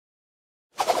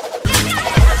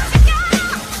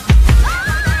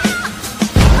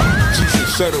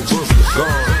Set of roof,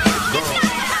 gone.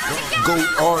 Goat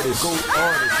artist,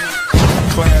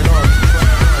 clad artist.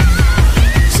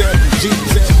 7G,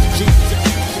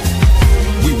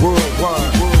 we worldwide.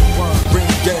 Ring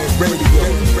Gang Radio.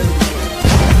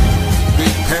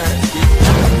 Big Pat,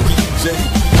 DJ,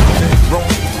 Ron,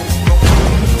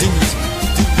 D's,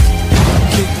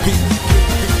 King P,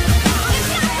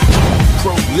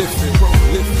 prolific.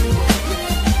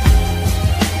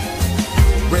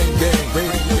 Ring Gang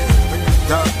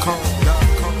Radio.com.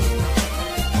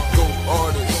 Go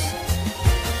artists.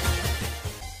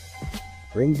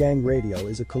 Ring Gang Radio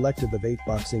is a collective of 8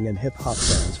 boxing and hip-hop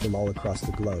fans from all across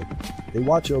the globe. They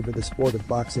watch over the sport of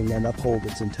boxing and uphold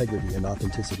its integrity and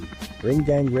authenticity.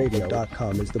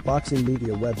 RingGangRadio.com is the boxing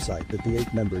media website that the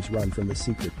 8 members run from the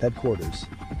secret headquarters.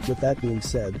 With that being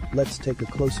said, let's take a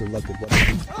closer look at what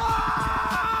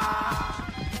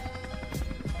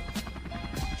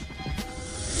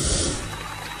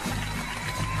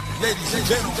Ladies and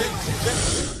gentlemen,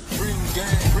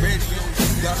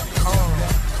 RingGangRadio.com.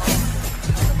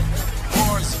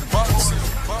 Bars and boxing,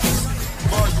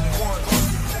 Volume 1.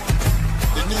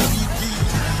 The new EP,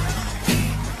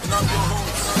 and I'm your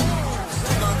host,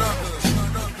 none other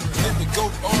than the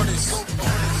GOAT artist,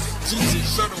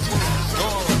 Jesus Shuttleworth,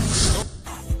 God.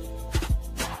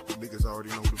 Niggas already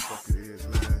know what the fuck it is,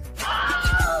 man.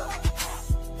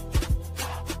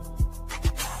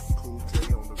 Cool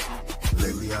K on the beat.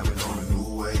 Lately I've been on a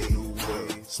new way.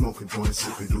 Smoking joints,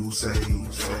 sipping Douce.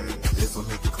 If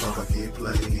I'm at the club, I get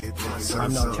played.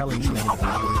 I'm not telling you anything.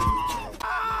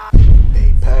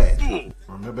 Hey, Pat,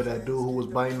 remember that dude who was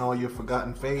biting all your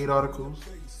forgotten fade articles?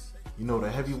 You know, the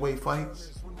heavyweight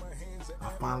fights? I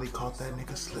finally caught that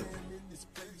nigga slipping.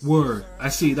 Word. I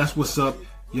see. That's what's up.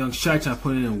 Young Shy-Town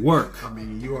putting in work. I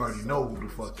mean, you already know who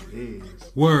the fuck it is.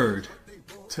 Word.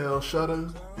 Tell Shutter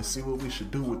and see what we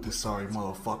should do with this sorry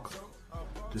motherfucker.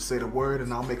 Just say the word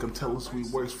and I'll make him tell us who he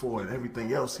works for and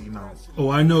everything else he knows. Oh,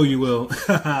 I know you will.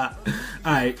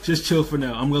 Alright, just chill for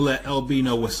now. I'm gonna let LB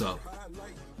know what's up.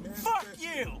 Fuck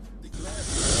you!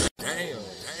 Damn.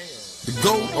 The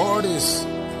GOAT artist.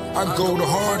 I go the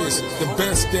hardest, the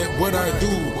best at what I do.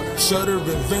 Shutter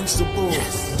invincible,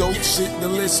 dope shit to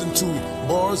listen to.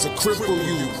 Bars will cripple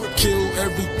you, kill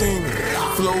everything.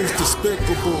 Flows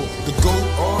despicable. The GOAT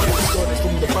artist started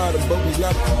from the bottom, but we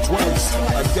left them twice.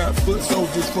 I got foot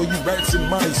soldiers for you rats and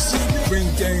mice.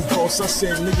 Ring Gang boss, I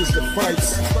send niggas to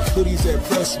fights. Hoodies at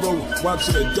press row,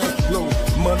 watching the death blow.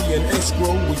 Money and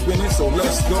escrow, we winning, so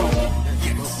let's go.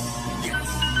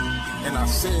 And I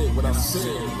said what I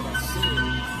said.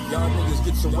 Y'all niggas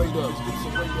get some weight up.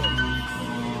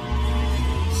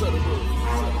 Shut it up.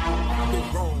 Big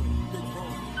wrong.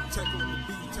 Take on the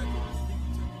beat.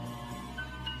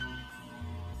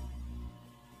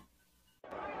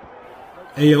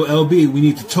 Hey yo, LB, we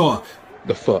need to talk.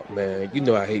 The fuck, man? You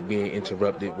know I hate being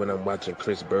interrupted when I'm watching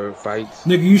Chris Bird fights.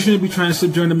 Nigga, you shouldn't be trying to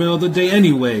sleep during the middle of the day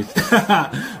anyways.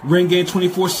 Ring Game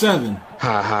 24/7.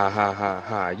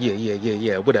 Ha.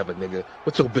 Yeah. Whatever, nigga.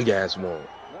 What your big ass want?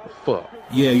 Fuck.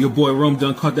 Yeah, your boy Rome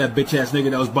done caught that bitch ass nigga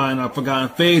that was buying our forgotten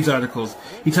fades articles.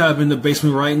 He tied up in the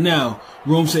basement right now.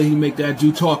 Rome said he'd make that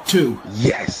dude talk too.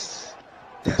 Yes!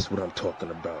 That's what I'm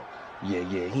talking about. Yeah,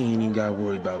 he ain't even got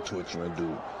worried about torturing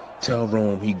dude. Tell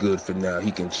Rome he good for now,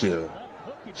 he can chill.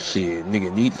 Shit, nigga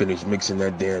need finish mixing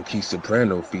that damn Key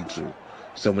Soprano feature.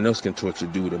 Someone else can torture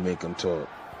dude and make him talk.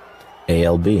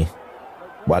 ALB,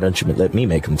 why don't you let me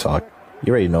make him talk?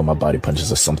 You already know my body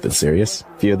punches are something serious.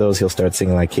 A few of those he'll start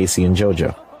singing like Casey and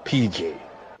JoJo. PJ,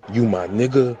 you my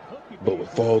nigga, but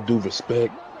with all due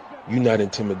respect, you not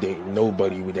intimidating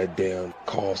nobody with that damn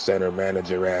call center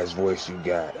manager ass voice you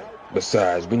got.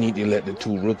 Besides, we need to let the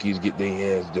 2 rookies get their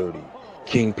hands dirty.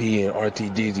 King P and RT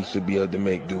Deezy should be able to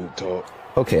make dude talk.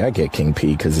 Okay, I get King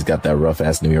P because he's got that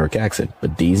rough-ass New York accent.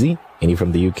 But Deezy, ain't he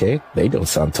from the UK? They don't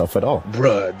sound tough at all.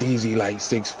 Bruh, Deezy like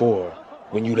 6'4".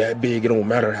 When you that big, it don't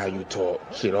matter how you talk.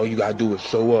 Shit, all you gotta do is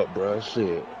show up, bruh.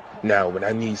 Shit. Now, when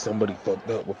I need somebody fucked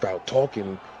up without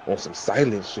talking on some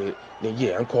silent shit, then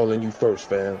yeah, I'm calling you first,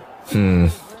 fam.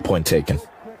 Point taken.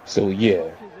 So yeah,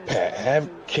 Pat, have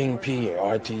King P and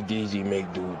RT Deezy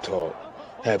make dude talk.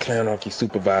 Have Clanarchy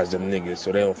supervise them niggas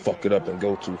so they don't fuck it up and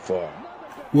go too far.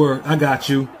 Word, I got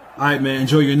you. Alright, man,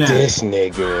 enjoy your nap. This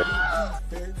nigga.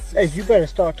 Hey, you better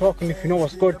start talking if you know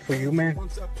what's good for you, man.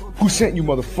 Who sent you,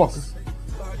 motherfucker?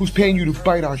 Who's paying you to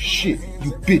bite our shit,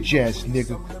 you bitch-ass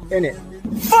nigga? Innit?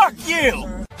 Fuck you!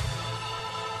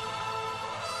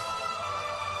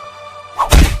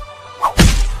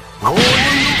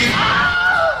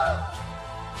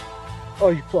 Oh,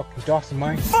 you fucking Dawson,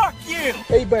 man. Fuck you!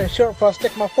 Hey, you better shut up before I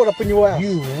stick my foot up in your ass.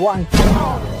 You want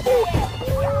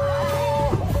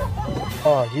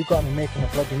Oh, you got me making a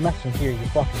bloody mess in here, you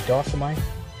fucking doss of mine.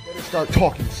 Better start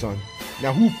talking, son.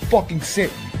 Now who fucking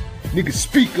sent you? Nigga,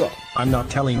 speak up. I'm not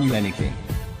telling you anything.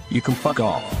 You can fuck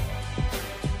off.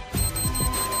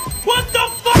 What the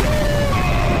fuck?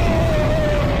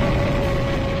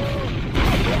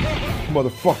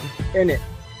 Motherfucker. In it.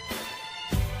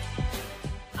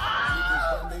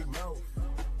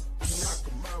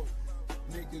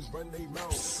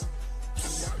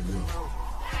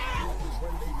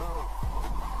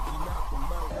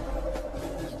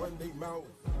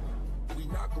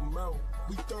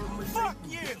 Fuck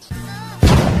you!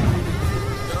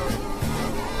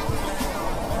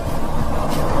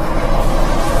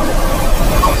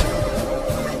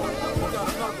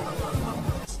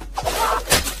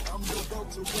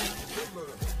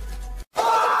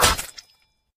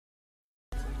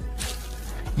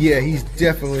 Yeah, he's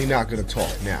definitely not gonna talk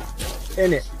now.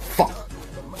 In it. Fuck.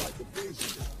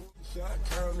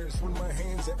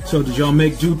 So did y'all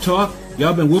make Jude talk?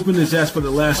 Y'all been whooping his ass for the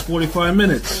last 45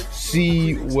 minutes.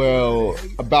 See, well,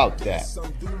 about that.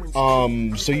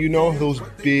 So you know those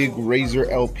big Razor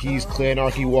LPs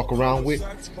Clanarchy walk around with?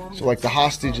 So like the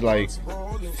hostage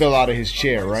fell out of his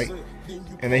chair, right?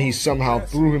 And then he somehow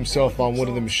threw himself on one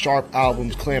of them sharp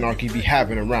albums Clanarchy be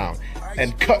having around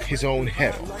and cut his own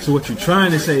head off. So what you're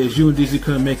trying to say is you and DZ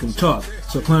couldn't make him talk,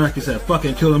 so Clanarchy said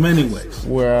fucking kill him anyways.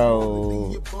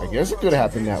 Well, I guess it could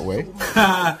happen that way.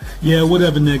 Ha! Yeah,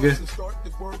 whatever, nigga.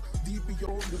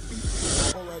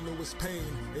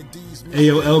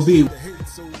 Ayo, LB.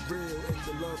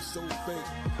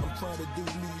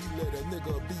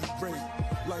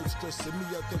 Life's stress to me,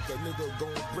 I think a nigga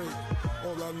gon' break.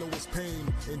 All I know is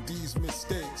pain and these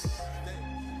mistakes.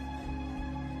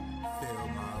 Feel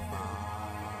my vibe.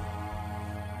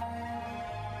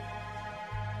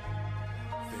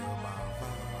 Feel my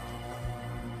vibe.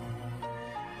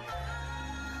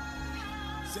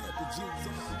 Sample G,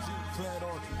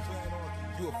 Clanarchy.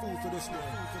 You a fool for this one.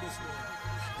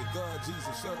 The God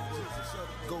Jesus, shut up.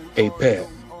 Hey Pat,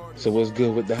 so what's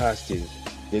good with the hostage?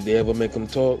 Did they ever make him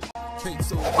talk?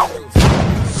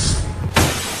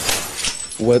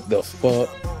 What the fuck?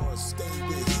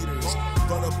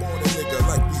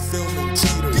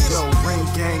 Yo, ring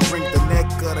gang, ring the neck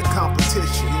of the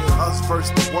competition. Us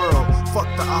versus the world, fuck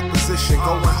the opposition.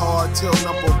 Going hard till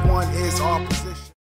number one is our position.